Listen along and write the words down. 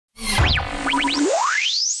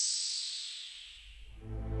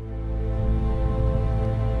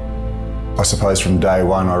I suppose from day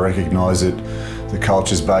one I recognise that the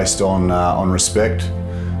culture's based on respect,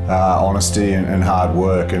 honesty and hard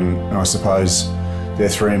work, and I suppose they're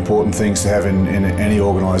three important things to have in any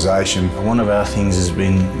organisation. One of our things has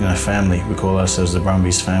been, family. We call ourselves the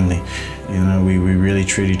Brumbies family. We really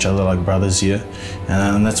treat each other like brothers here,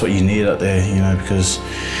 and that's what you need out there, because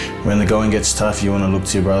when the going gets tough, you want to look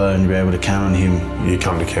to your brother and be able to count on him. You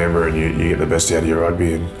come to Canberra and you get the best out of your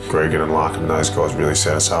rugby, and Gregan and Larkham, those guys really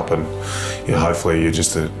set us up, and hopefully you're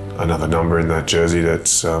just another number in that jersey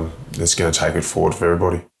that's going to take it forward for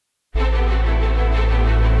everybody.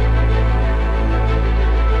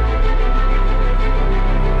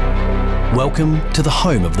 Welcome to the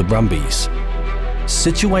home of the Brumbies.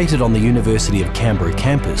 Situated on the University of Canberra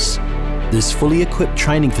campus, this fully equipped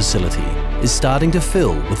training facility is starting to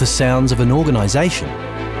fill with the sounds of an organisation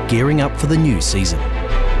gearing up for the new season.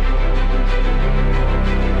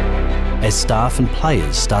 As staff and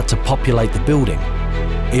players start to populate the building,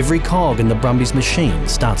 every cog in the Brumbies machine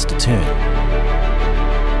starts to turn.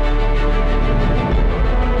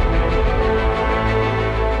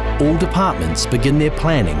 All departments begin their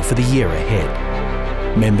planning for the year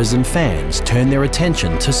ahead. Members and fans turn their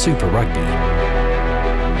attention to Super Rugby.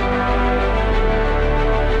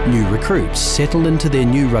 New recruits settle into their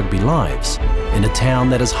new rugby lives in a town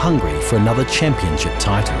that is hungry for another championship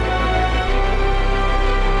title.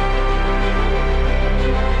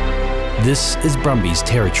 This is Brumbies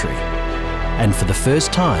territory, and for the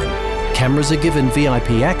first time, cameras are given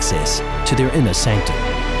VIP access to their inner sanctum.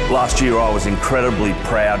 Last year I was incredibly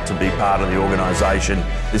proud to be part of the organisation.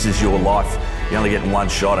 This is your life. You're only getting one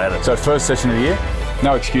shot at it. So first session of the year,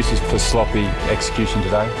 no excuses for sloppy execution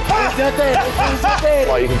today.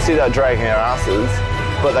 Well, you can see they're dragging their asses,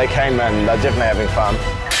 but they came and they're definitely having fun.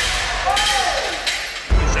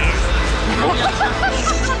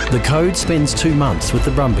 The code spends 2 months with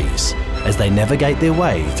the Brumbies as they navigate their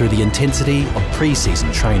way through the intensity of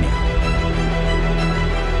pre-season training.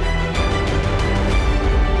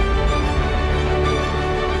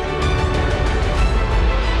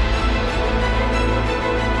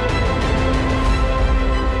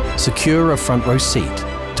 Secure a front row seat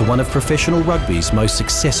to one of professional rugby's most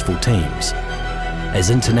successful teams,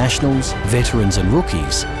 as internationals, veterans and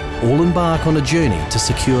rookies all embark on a journey to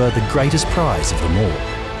secure the greatest prize of them all.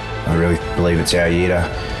 I really believe it's our year to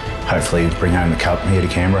hopefully bring home the cup here to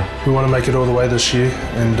Canberra. We want to make it all the way this year,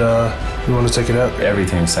 and we want to take it out. Every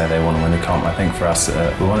team say they want to win the comp. I think for us,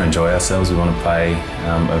 we want to enjoy ourselves. We want to play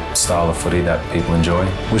a style of footy that people enjoy.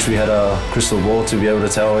 Wish we had a crystal ball to be able to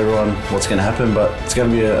tell everyone what's going to happen, but it's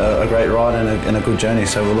going to be a great ride and a good journey,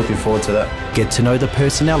 so we're looking forward to that. Get to know the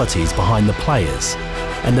personalities behind the players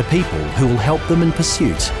and the people who will help them in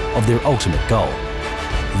pursuit of their ultimate goal.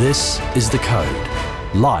 This is The Code.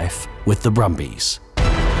 Life with the Brumbies.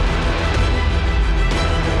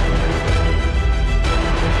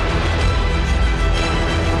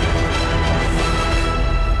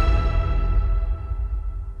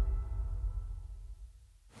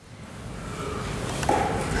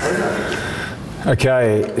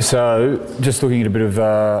 Okay, so just looking at a bit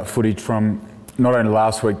of footage from not only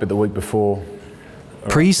last week but the week before.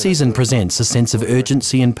 Pre-season presents a sense of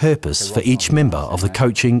urgency and purpose for each member of the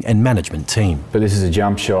coaching and management team. But this is a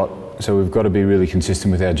jump shot, so we've got to be really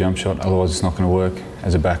consistent with our jump shot, otherwise it's not going to work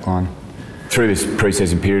as a backline. Through this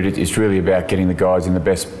pre-season period, it's really about getting the guys in the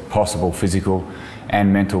best possible physical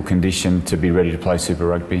and mental condition to be ready to play Super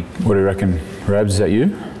Rugby. What do you reckon, Rabs, is that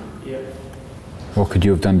you? Yep. What could you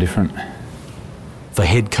have done different? For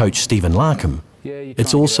head coach Stephen Larkham,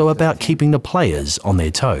 it's also about keeping the players on their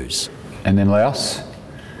toes. And then Laos? A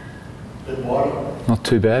bit wider. Not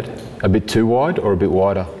too bad. A bit too wide or a bit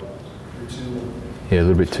wider? A bit too wide. Yeah, a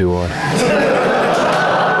little bit too wide.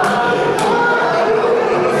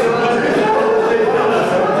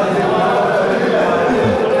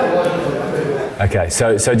 Okay,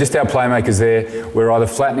 so just our playmakers there, we're either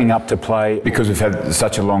flattening up to play because we've had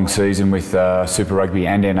such a long season with Super Rugby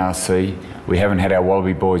and NRC. We haven't had our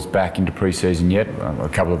Wallaby boys back into pre-season yet. A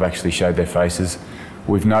couple have actually showed their faces.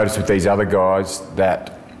 We've noticed with these other guys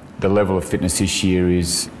that the level of fitness this year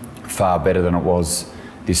is far better than it was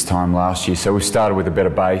this time last year. So we've started with a better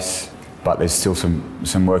base, but there's still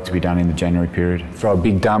some work to be done in the January period. Throw a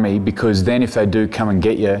big dummy, because then if they do come and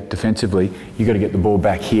get you defensively, you've got to get the ball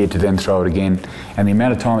back here to then throw it again. And the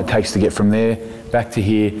amount of time it takes to get from there back to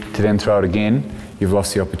here to then throw it again, you've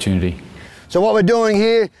lost the opportunity. So what we're doing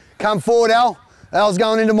here, come forward, Al. Al's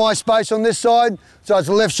going into my space on this side, so it's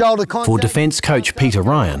a left shoulder contact. For defence coach Peter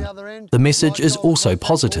Ryan, the message is also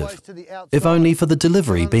positive, if only for the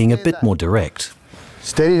delivery being a bit more direct.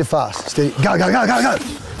 Steady to fast, steady. Go, go, go, go, go.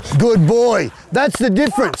 Good boy. That's the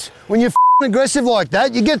difference. When you're aggressive like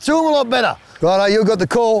that, you get through them a lot better. Righto, you got the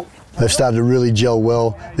call. They've started to really gel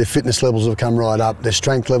well. Their fitness levels have come right up. Their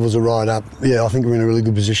strength levels are right up. Yeah, I think we're in a really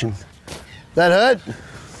good position. That hurt?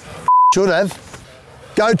 Should have.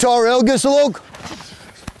 Go Tyrell, give us a look.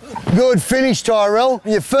 Good finish, Tyrell.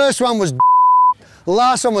 Your first one was the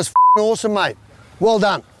last one was awesome, mate. Well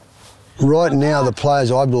done. Right now, the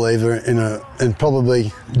players, I believe, are in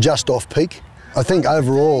probably just off peak. I think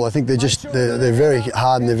overall, I think they're very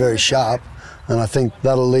hard and they're very sharp. And I think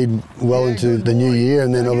that'll lead well into the new year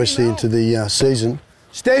and then obviously into the season.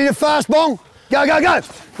 Steady to fast, Bong. Go, go, go.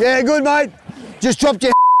 Yeah, good, mate. Just dropped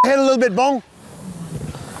your head a little bit, Bong.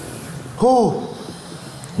 Oh.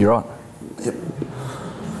 You're right. Yep.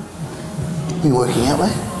 You working out,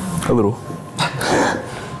 mate? A little.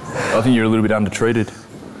 I think you're a little bit undertreated.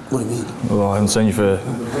 What do you mean? Well, I haven't seen you for...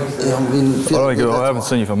 Yeah, I haven't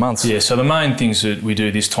seen you for months. Yeah, so the main things that we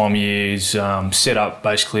do this time of year is set up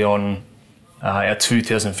basically on our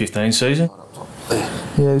 2015 season.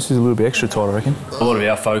 Yeah, this is a little bit extra tight, I reckon. A lot of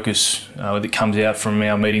our focus that comes out from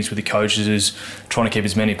our meetings with the coaches is trying to keep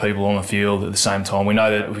as many people on the field at the same time. We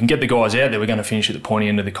know that if we can get the guys out there, we're going to finish at the pointy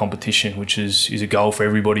end of the competition, which is a goal for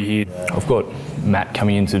everybody here. I've got Matt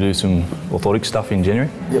coming in to do some orthotic stuff in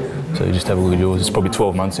January. Yep. So you just have a look at yours. It's probably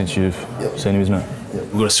 12 months since you've seen him, isn't it? Yep.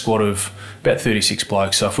 We've got a squad of about 36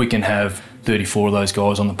 blokes, so if we can have 34 of those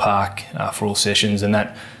guys on the park for all sessions, and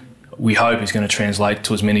that we hope is going to translate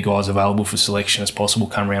to as many guys available for selection as possible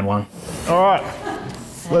come round one. All right,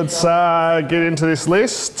 let's get into this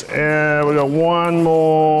list. We've got one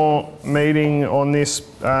more meeting on this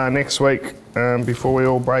next week before we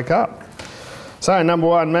all break up. So, number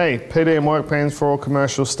one, me, PD and work plans for all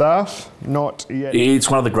commercial staff, not yet. It's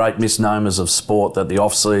one of the great misnomers of sport that the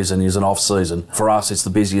off-season is an off-season. For us, it's the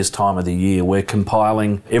busiest time of the year. We're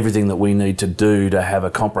compiling everything that we need to do to have a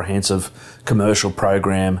comprehensive commercial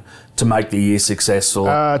program to make the year successful.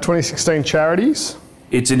 2016 charities.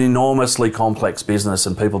 It's an enormously complex business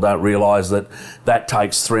and people don't realise that that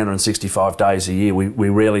takes 365 days a year. We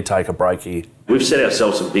rarely take a break here. We've set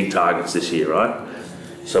ourselves some big targets this year, right?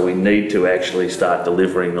 So we need to actually start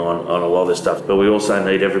delivering on a lot of this stuff. But we also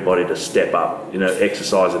need everybody to step up,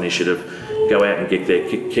 exercise initiative, go out and get there,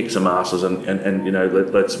 kick some asses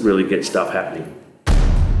and let's really get stuff happening.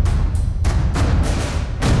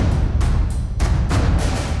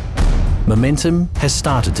 Momentum has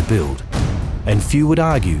started to build, and few would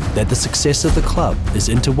argue that the success of the club is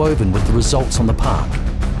interwoven with the results on the park.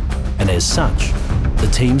 And as such, the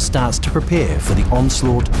team starts to prepare for the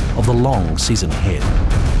onslaught of the long season ahead.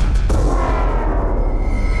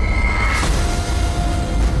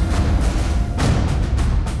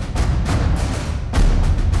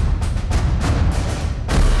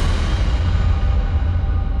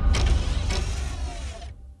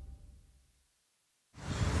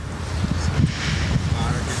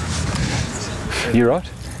 You right?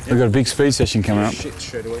 We've got a big speed session coming up.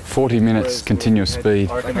 40 minutes continuous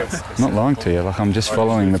speed. I'm not lying to you, I'm just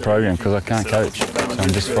following the program because I can't coach, so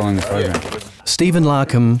I'm just following the program. Stephen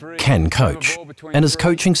Larkham can coach, and his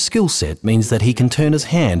coaching skill set means that he can turn his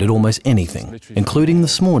hand at almost anything, including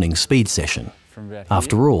this morning's speed session.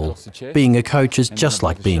 After all, being a coach is just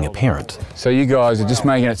like being a parent. So you guys are just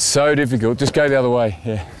making it so difficult. Just go the other way,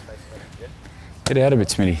 yeah. Get out a bit,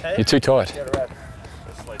 Smitty. You're too tight.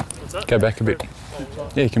 Go back a bit.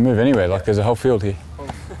 Yeah, you can move anywhere, like there's a whole field here.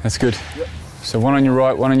 That's good. So one on your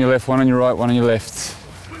right, one on your left, one on your right, one on your left.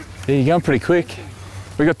 Yeah, you're going pretty quick.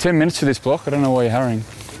 We've got 10 minutes for this block. I don't know why you're hurrying.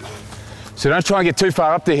 So don't try and get too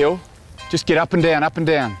far up the hill. Just get up and down, up and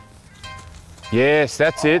down. Yes,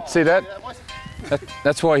 that's it. See that?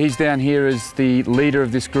 That's why he's down here as the leader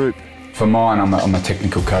of this group. For mine, I'm a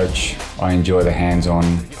technical coach. I enjoy the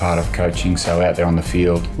hands-on part of coaching, so out there on the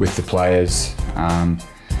field with the players.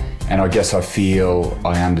 And I guess I feel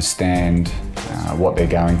I understand what they're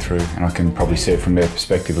going through, and I can probably see it from their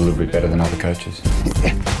perspective a little bit better than other coaches.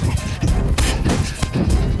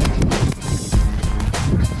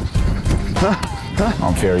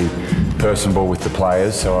 I'm very personable with the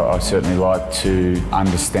players, so I certainly like to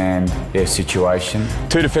understand their situation.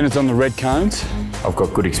 2 defenders on the red cones. I've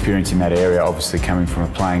got good experience in that area, obviously coming from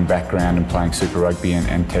a playing background and playing Super Rugby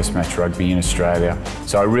and Test match rugby in Australia.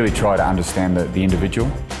 So I really try to understand the individual.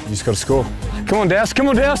 You just got to score. Come on, Douse, come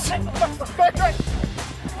on, Douse.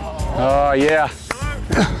 Oh, yeah.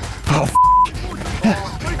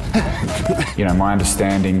 You know, my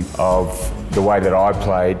understanding of the way that I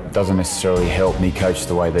played doesn't necessarily help me coach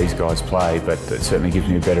the way these guys play, but it certainly gives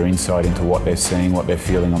me a better insight into what they're seeing, what they're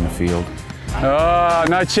feeling on the field. Oh,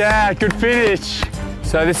 no chat, good finish.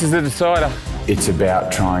 So this is the decider. It's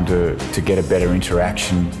about trying to get a better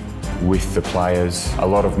interaction with the players. A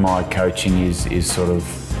lot of my coaching is sort of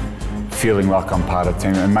feeling like I'm part of the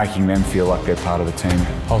team and making them feel like they're part of the team.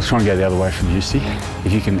 I was trying to go the other way from you, Steve.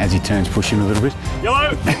 If you can, as he turns, push him a little bit.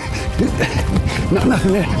 Yellow!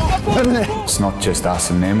 Nothing there. Nothing there. It's not just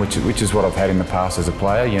us and them, which is what I've had in the past as a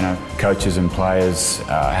player. You know, coaches and players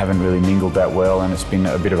haven't really mingled that well, and it's been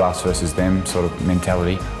a bit of us versus them sort of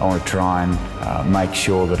mentality. I want to try and make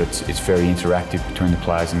sure that it's very interactive between the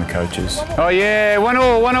players and the coaches. Oh yeah,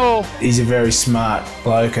 1-1. He's a very smart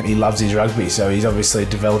bloke and he loves his rugby, so he's obviously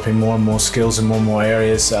developing more and more skills in more and more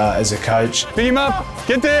areas as a coach. Pick him up,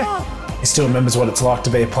 get there. He still remembers what it's like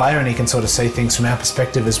to be a player and he can sort of see things from our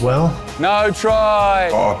perspective as well. No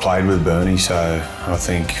try. I played with Bernie, so I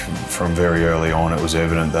think from very early on it was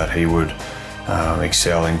evident that he would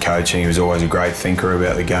excel in coaching. He was always a great thinker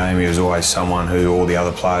about the game. He was always someone who all the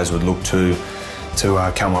other players would look to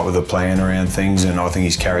come up with a plan around things, and I think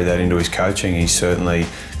he's carried that into his coaching. He's certainly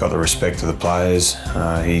got the respect of the players.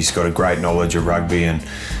 He's got a great knowledge of rugby and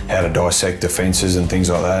how to dissect defences and things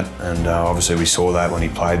like that, and obviously we saw that when he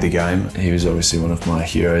played the game. He was obviously one of my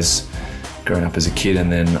heroes growing up as a kid,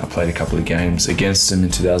 and then I played a couple of games against him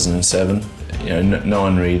in 2007. You know, no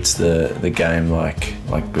one reads the game like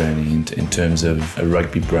Bernie in terms of a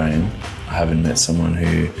rugby brain. I haven't met someone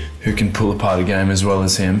who can pull apart a game as well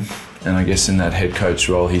as him. And I guess in that head coach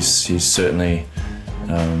role, he's certainly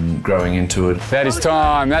growing into it. That is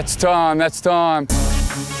time, that's time, that's time.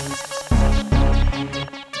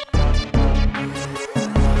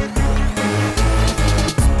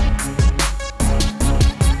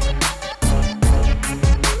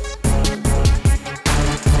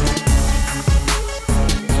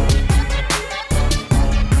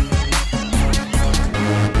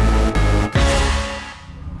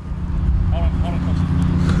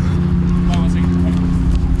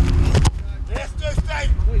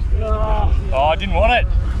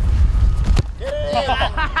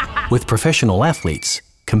 With professional athletes,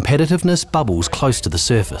 competitiveness bubbles close to the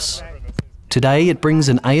surface. Today it brings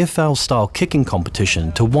an AFL-style kicking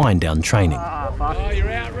competition to wind down training. Oh, you're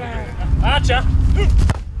out, Ray. Archer!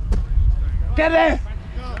 Get there!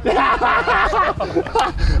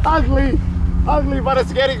 Ugly, but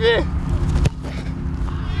it's getting there.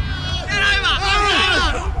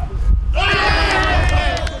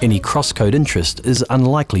 Any cross-code interest is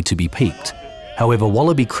unlikely to be piqued. However,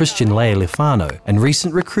 Wallaby Christian Lealifano and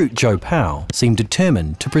recent recruit Joe Powell seem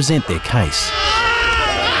determined to present their case.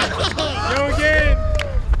 Go again!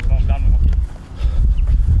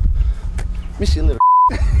 Miss you, little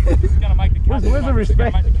Where's the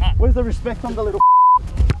respect? Where's the respect on the little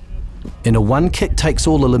In a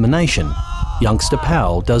one-kick-takes-all elimination, youngster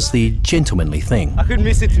Powell does the gentlemanly thing. I couldn't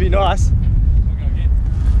miss it to be nice.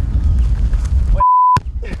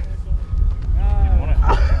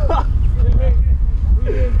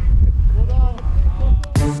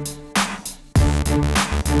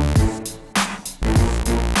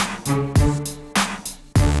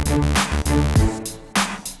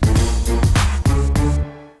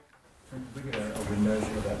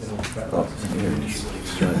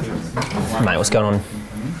 Mate, what's going on?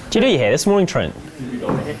 Did you do your hair this morning, Trent?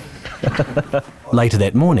 Later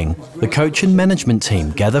that morning, the coach and management team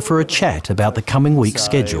gather for a chat about the coming week's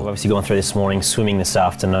schedule. Obviously gone through this morning, swimming this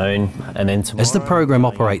afternoon, and then tomorrow. As the program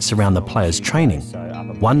operates around the players' training,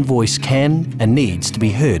 one voice can and needs to be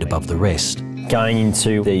heard above the rest. Going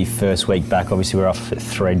into the first week back, obviously we're off at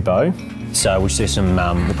Threadbow. So we'll do some,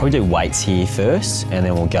 we'll probably do weights here first, and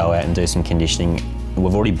then we'll go out and do some conditioning.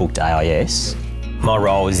 We've already booked AIS. My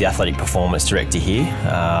role is the Athletic Performance Director here.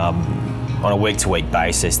 On a week-to-week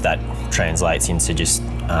basis, that translates into just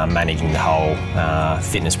managing the whole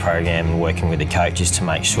fitness program and working with the coaches to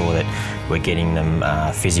make sure that we're getting them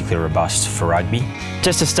physically robust for rugby.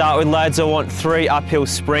 Just to start with, lads, I want 3 uphill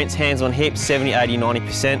sprints, hands on hips, 70, 80,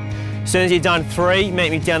 90%. As soon as you've done 3, meet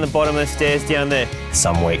me down the bottom of the stairs down there.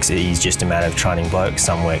 Some weeks it is just a matter of training blokes,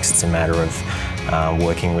 some weeks it's a matter of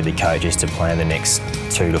working with the coaches to plan the next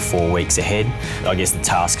 2 to 4 weeks ahead. I guess the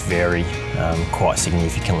tasks vary quite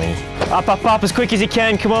significantly. Up, up, up as quick as you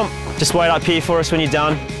can, come on. Just wait up here for us when you're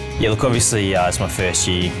done. Yeah, look, obviously it's my first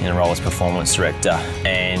year in a role as Performance Director,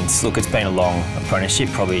 and look, it's been a long apprenticeship,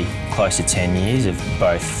 probably close to 10 years of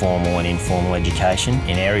both formal and informal education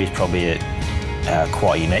in areas probably that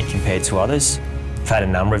quite unique compared to others. I've had a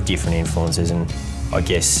number of different influences, and I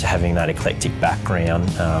guess having that eclectic background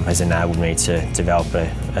has enabled me to develop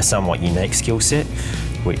a somewhat unique skill set,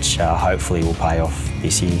 which hopefully will pay off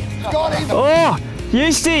this year. Oh,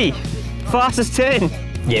 Eusty, fastest 10.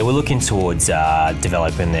 Yeah, we're looking towards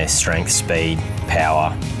developing their strength, speed,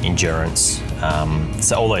 power, endurance.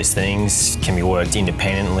 So all those things can be worked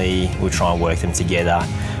independently. We'll try and work them together.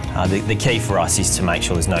 The key for us is to make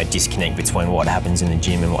sure there's no disconnect between what happens in the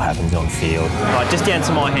gym and what happens on field. Right, just down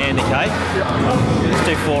to my hand, okay? Let's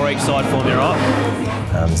do 4 each side for me, right?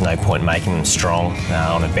 There's no point making them strong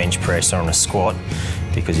on a bench press or on a squat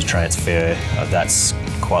because your transfer of that's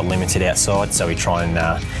quite limited outside, so we try and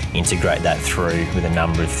integrate that through with a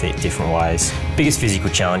number of different ways. Biggest physical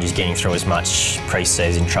challenge is getting through as much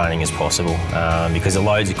pre-season training as possible because the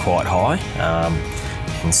loads are quite high.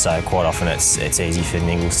 And so quite often it's easy for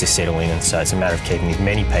niggles to settle in, and so it's a matter of keeping as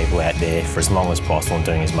many people out there for as long as possible and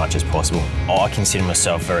doing as much as possible. I consider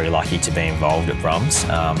myself very lucky to be involved at Brums.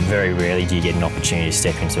 Very rarely do you get an opportunity to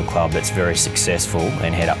step into a club that's very successful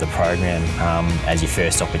and head up the program as your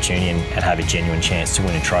first opportunity and have a genuine chance to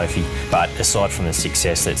win a trophy. But aside from the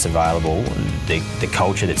success that's available, the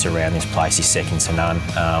culture that's around this place is second to none.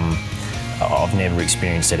 I've never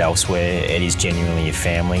experienced it elsewhere. It is genuinely your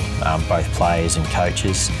family, both players and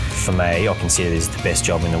coaches. For me, I consider this the best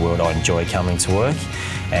job in the world. I enjoy coming to work.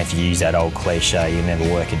 And if you use that old cliche, you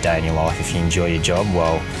never work a day in your life if you enjoy your job,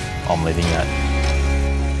 well, I'm living that.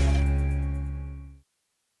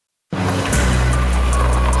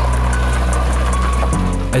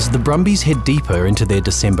 As the Brumbies head deeper into their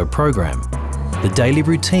December program, the daily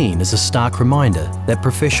routine is a stark reminder that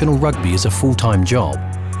professional rugby is a full-time job.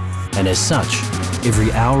 And as such,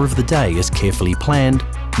 every hour of the day is carefully planned,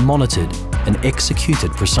 monitored and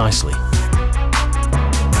executed precisely.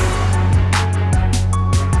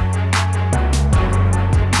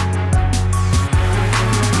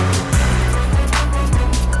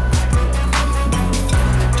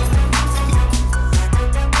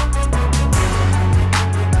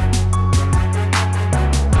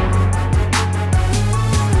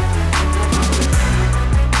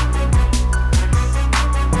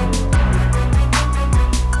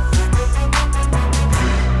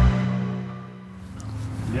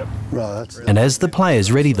 And as the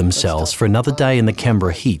players ready themselves for another day in the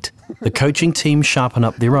Canberra heat, the coaching team sharpen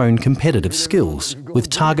up their own competitive skills with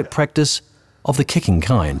target practice of the kicking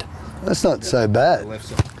kind. That's not so bad.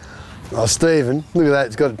 Oh, Stephen, look at that,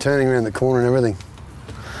 it's got it turning around the corner and everything.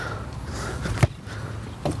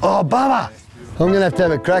 Oh, Bubba! I'm going to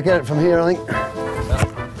have a crack at it from here, I think.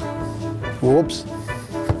 Whoops.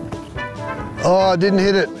 Oh, I didn't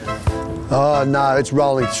hit it. Oh, no, it's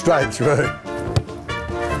rolling straight through.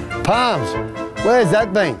 Palms, where's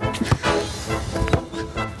that been?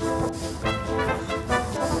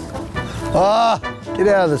 Ah, oh, get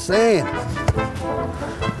out of the sand.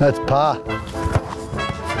 That's par.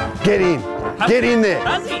 Get in there.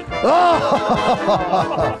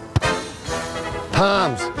 Oh!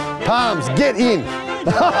 Palms, get in.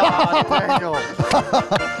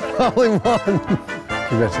 Only one.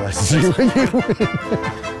 Congratulations, you win.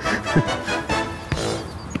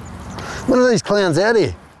 What are these clowns out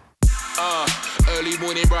here? Early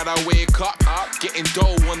morning, brother, wake up. Getting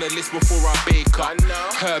dough on the list before I bake up.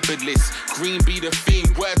 Herbalist, green be the thing.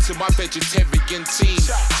 Word to my vegetarian team.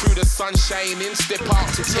 Through the sun shining, step out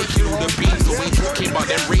to take in all the beans. Always talking about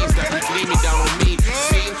them rays that be gleaming down on me.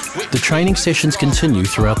 The training sessions continue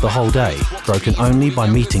throughout the whole day, broken only by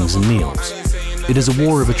meetings and meals. It is a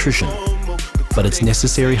war of attrition, but it's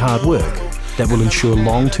necessary hard work that will ensure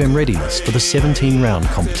long-term readiness for the 17-round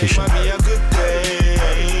competition.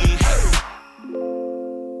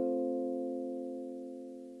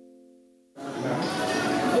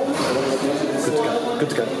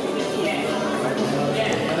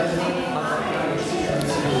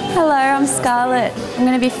 Hello, I'm Scarlett. I'm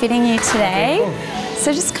going to be fitting you today.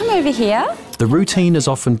 So just come over here. The routine is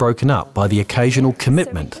often broken up by the occasional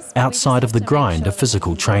commitment outside of the grind of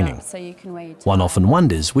physical training. One often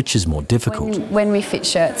wonders which is more difficult. When we fit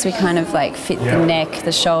shirts, we kind of like fit the neck,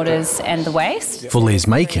 the shoulders and the waist. For Les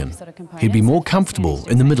Macon, he'd be more comfortable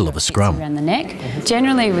in the middle of a scrum. Around the neck.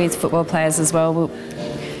 Generally with football players as well,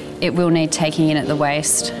 it will need taking in at the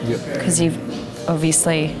waist because you've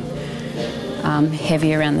obviously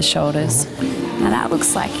heavy around the shoulders. Now that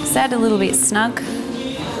looks like, is that a little bit snug?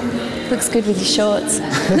 Looks good with your shorts.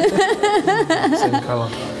 Same colour.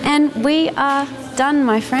 And we are done,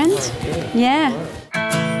 my friend. Yeah.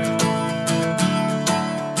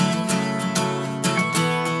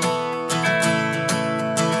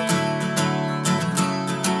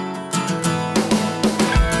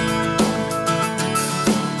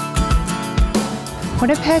 What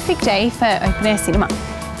a perfect day for open air cinema.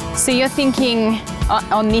 So you're thinking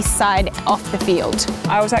on this side off the field?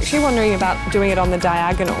 I was actually wondering about doing it on the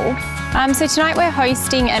diagonal. So tonight we're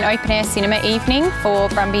hosting an open air cinema evening for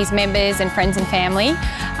Brumbies members and friends and family.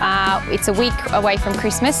 It's a week away from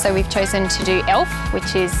Christmas, so we've chosen to do Elf,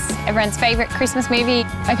 which is everyone's favourite Christmas movie.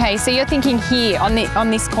 Okay, so you're thinking here, on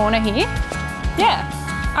this corner here? Yeah.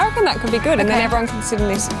 I reckon that could be good, and then everyone can sit in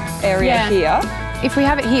this area here. If we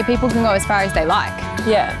have it here, people can go as far as they like.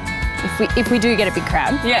 Yeah. If we do get a big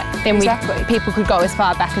crowd, then people could go as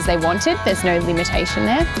far back as they wanted. There's no limitation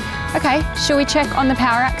there. Okay, shall we check on the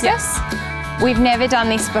power access? Yes. We've never done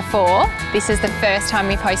this before. This is the first time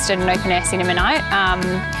we've hosted an open air cinema night.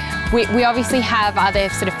 We obviously have other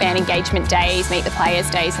sort of fan engagement days, meet the players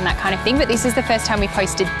days and that kind of thing, but this is the first time we've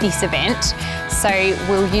hosted this event, so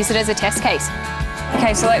we'll use it as a test case.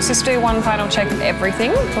 Okay, so let's just do one final check of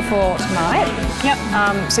everything before tonight.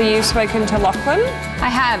 Yep. So you've spoken to Lachlan? I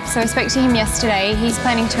have. So I spoke to him yesterday. He's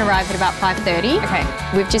planning to arrive at about 5:30. Okay.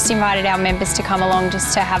 We've just invited our members to come along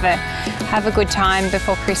just to have a good time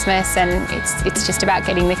before Christmas, and it's just about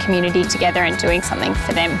getting the community together and doing something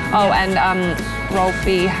for them. Oh, and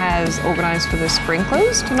Robbie has organised for the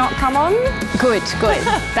sprinklers to not come on. Good.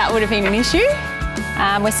 That would have been an issue.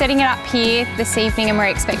 We're setting it up here this evening, and we're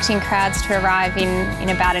expecting crowds to arrive in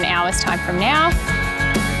about an hour's time from now.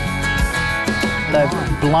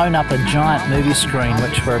 They've blown up a giant movie screen,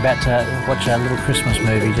 which we're about to watch a little Christmas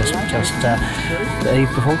movie just the eve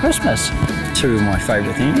before Christmas. Two of my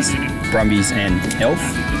favourite things, Brumbies and Elf,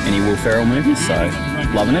 any Will Ferrell movies, so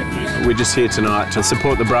loving it. We're just here tonight to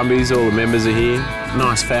support the Brumbies, all the members are here.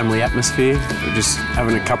 Nice family atmosphere, we're just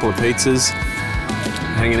having a couple of pizzas,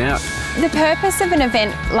 hanging out. The purpose of an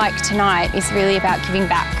event like tonight is really about giving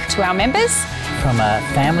back to our members. From a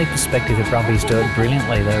family perspective, the Brumbies do it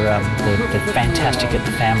brilliantly. They're fantastic at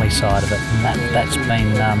the family side of it, and that's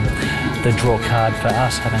been the draw card for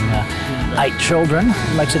us. Having 8 children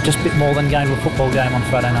makes it just a bit more than going to a football game on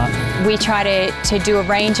Friday night. We try to do a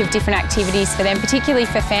range of different activities for them, particularly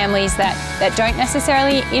for families that don't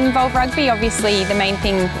necessarily involve rugby. Obviously, the main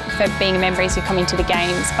thing for being a member is you're coming to the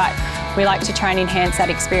games, but we like to try and enhance that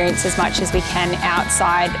experience as much as we can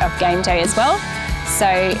outside of game day as well. So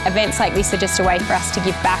events like this are just a way for us to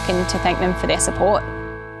give back and to thank them for their support.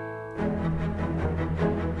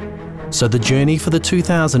 So the journey for the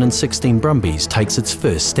 2016 Brumbies takes its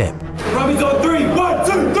first step. Brumbies on 3, 1,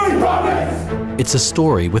 2, 3, Brumbies! It's a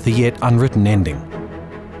story with a yet unwritten ending,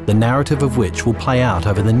 the narrative of which will play out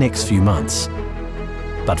over the next few months.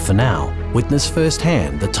 But for now, witness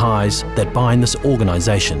firsthand the ties that bind this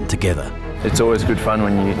organisation together. It's always good fun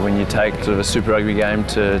when you take sort of a Super Rugby game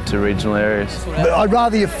to regional areas. But I'd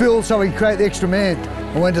rather you fill so we can create the extra man.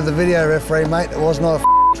 I went to the video referee, mate, it was not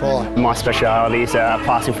a try. My speciality is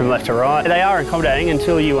passing from left to right. They are accommodating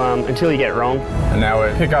until you get it wrong. And now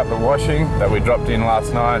we pick up the washing that we dropped in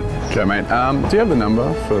last night. Okay, mate, do you have the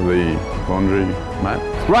number for the laundry,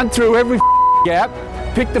 mate? Run through every gap,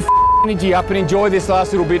 pick the energy up and enjoy this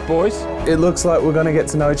last little bit, boys. It looks like we're going to get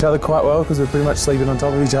to know each other quite well because we're pretty much sleeping on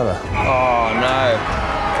top of each other. Oh no,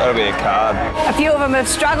 that'll be a card. A few of them have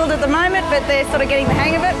struggled at the moment, but they're sort of getting the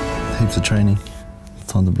hang of it. Heaps of training.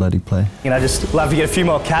 Time to bloody play. You know, just love to get a few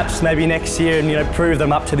more caps maybe next year and, prove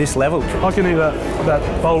them up to this level. I can eat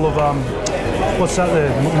that bowl of, what's that there,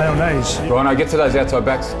 mayonnaise. Rhino, get to those outside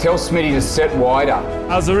backs. Tell Smitty to set wider.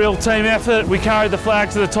 It was a real team effort. We carried the flag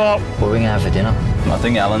to the top. What are we going to have for dinner? I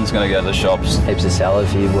think Alan's going to go to the shops. Heaps of salad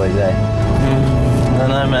for you boys, eh? I don't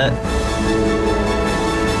know, mate.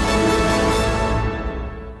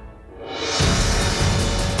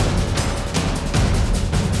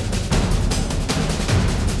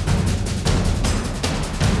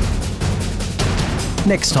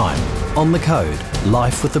 Next time, on The Code,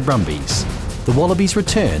 Life with the Brumbies. The Wallabies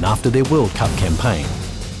return after their World Cup campaign.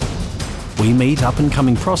 We meet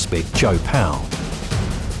up-and-coming prospect Joe Powell.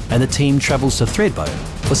 And the team travels to Thredbo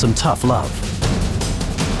for some tough love.